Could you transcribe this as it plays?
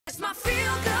my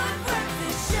feel-good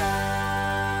breakfast show.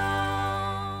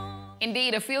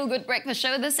 Indeed, a feel-good breakfast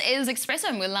show. This is Expresso,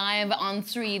 and we're live on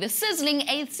 3. The sizzling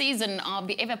 8th season of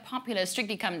the ever-popular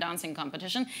Strictly Come Dancing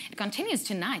competition. It continues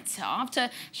tonight after,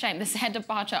 the sad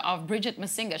departure of Bridget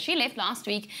Masinga. She left last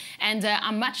week, and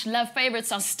our much-loved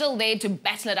favourites are still there to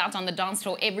battle it out on the dance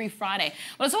floor every Friday.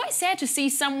 Well, it's always sad to see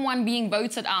someone being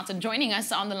voted out, and joining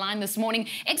us on the line this morning,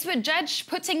 expert judge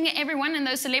putting everyone and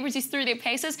those celebrities through their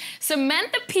paces,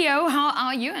 Samantha Peo. How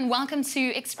are you? And welcome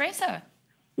to Expresso.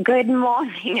 Good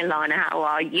morning, Ilana. How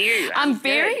are you? I'm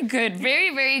very good.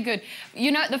 Very, very good.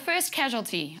 You know, the first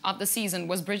casualty of the season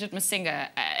was Bridget Masinga,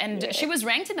 and she was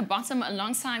ranked in the bottom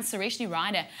alongside Sureshni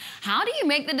Ryder. How do you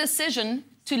make the decision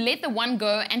to let the one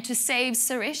go and to save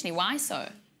Sureshni? Why so?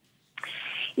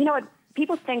 You know what?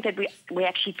 People think that we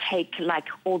actually take like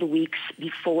all the weeks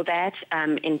before that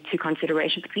into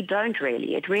consideration, but we don't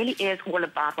really. It really is all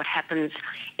about what happens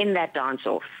in that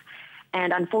dance-off.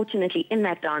 And unfortunately, in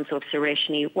that dance-off,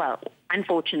 Sureshni, well,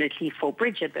 unfortunately for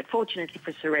Bridget, but fortunately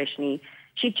for Sureshni,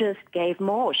 she just gave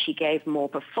more. She gave more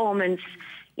performance.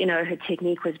 You know, her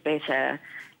technique was better.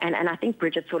 And I think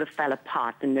Bridget sort of fell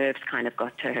apart. The nerves kind of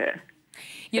got to her.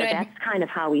 So that's kind of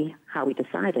how we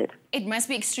decided. It must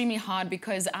be extremely hard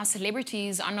because our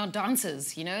celebrities are not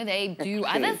dancers, you know. They do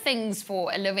other things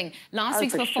for a living. Last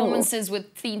week's performances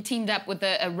teamed up with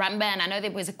a rumba, and I know there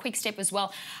was a quick step as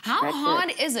well. How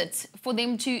hard is it for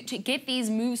them to get these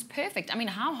moves perfect? I mean,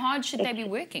 how hard should they be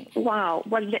working? Wow.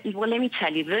 Well, let me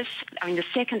tell you this. I mean, the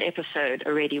second episode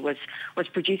already was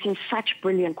producing such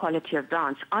brilliant quality of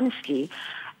dance. Honestly,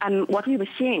 what we were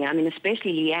seeing, I mean,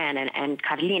 especially leigh-anne and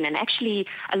Caroline, and actually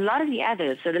a lot of the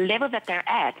others, so the level that they're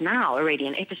at now already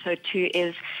in episode 2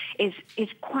 is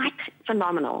quite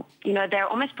phenomenal. You know, they're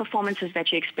almost performances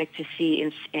that you expect to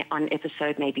see on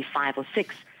episode maybe 5 or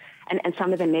 6, and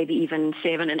some of them maybe even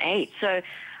 7 and 8. So,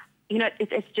 you know,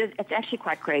 it's actually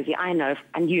quite crazy. I know,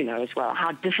 and you know as well,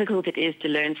 how difficult it is to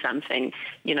learn something,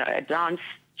 you know, a dance.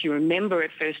 To remember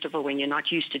it, first of all, when you're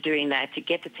not used to doing that, to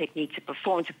get the technique, to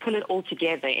perform, to pull it all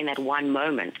together in that one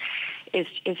moment is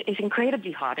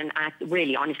incredibly hard. And I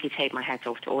really, honestly take my hat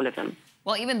off to all of them.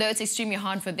 Well, even though it's extremely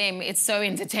hard for them, it's so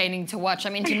entertaining to watch. I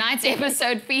mean, tonight's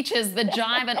episode features the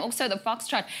jive and also the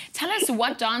foxtrot. Tell us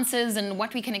what dances and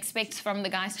what we can expect from the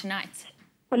guys tonight.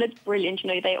 Well, it's brilliant.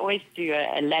 You know, they always do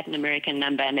a Latin American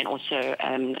number and then also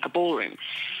a ballroom.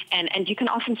 And you can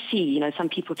often see, you know, some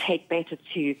people take better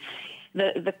to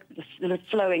the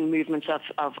flowing movements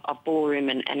of ballroom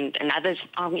and others,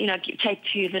 you know, take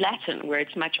to the Latin where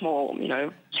it's much more, you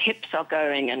know, hips are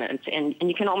going and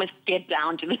you can almost get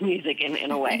down to the music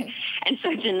in a way. And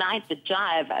so tonight, the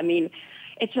jive, I mean,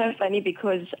 it's so funny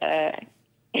because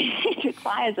it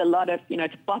requires a lot of, you know,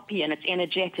 it's boppy and it's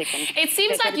energetic. And it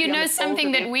seems like you know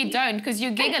something that we don't because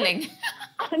you're giggling.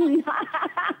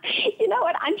 You know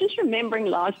what? I'm just remembering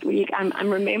last week. I'm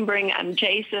remembering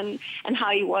Jason and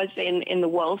how he was in the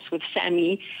waltz with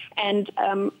Sammy, and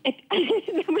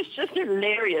it was just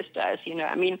hilarious to us. You know,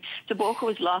 I mean, Taborka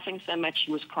was laughing so much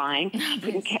she was crying.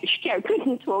 She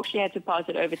couldn't talk. She had to pass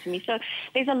it over to me. So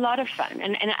there's a lot of fun,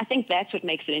 and I think that's what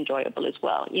makes it enjoyable as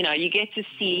well. You know, you get to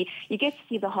see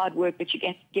the hard work, but you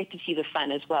get to see the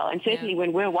fun as well. And certainly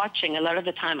when we're watching, a lot of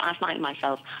the time I find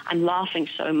myself I'm laughing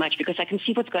so much because I can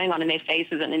see what's going on in their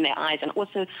faces and in their eyes, and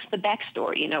also the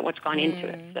backstory, you know, what's gone into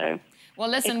it. So, well,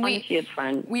 listen, it's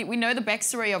fun. We know the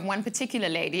backstory of one particular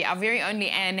lady. Our very own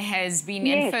leigh-anne has been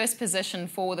in first position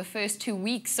for the first 2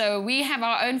 weeks, so we have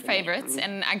our own favourites,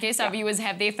 and I guess our viewers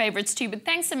have their favourites too. But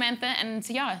thanks, Samantha, and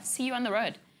see you on the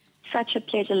road. Such a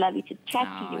pleasure. Lovely to chat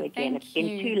to you again. It's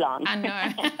been too long. I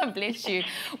know. Bless you.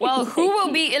 Well, who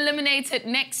will be eliminated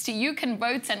next? You can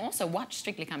vote and also watch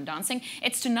Strictly Come Dancing.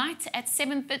 It's tonight at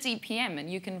 7:30 p.m. and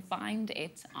you can find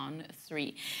it on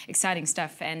 3. Exciting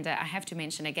stuff. And I have to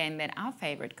mention again that our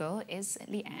favourite girl is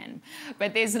leigh-anne.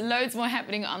 But there's loads more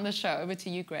happening on the show. Over to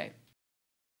you, Gray.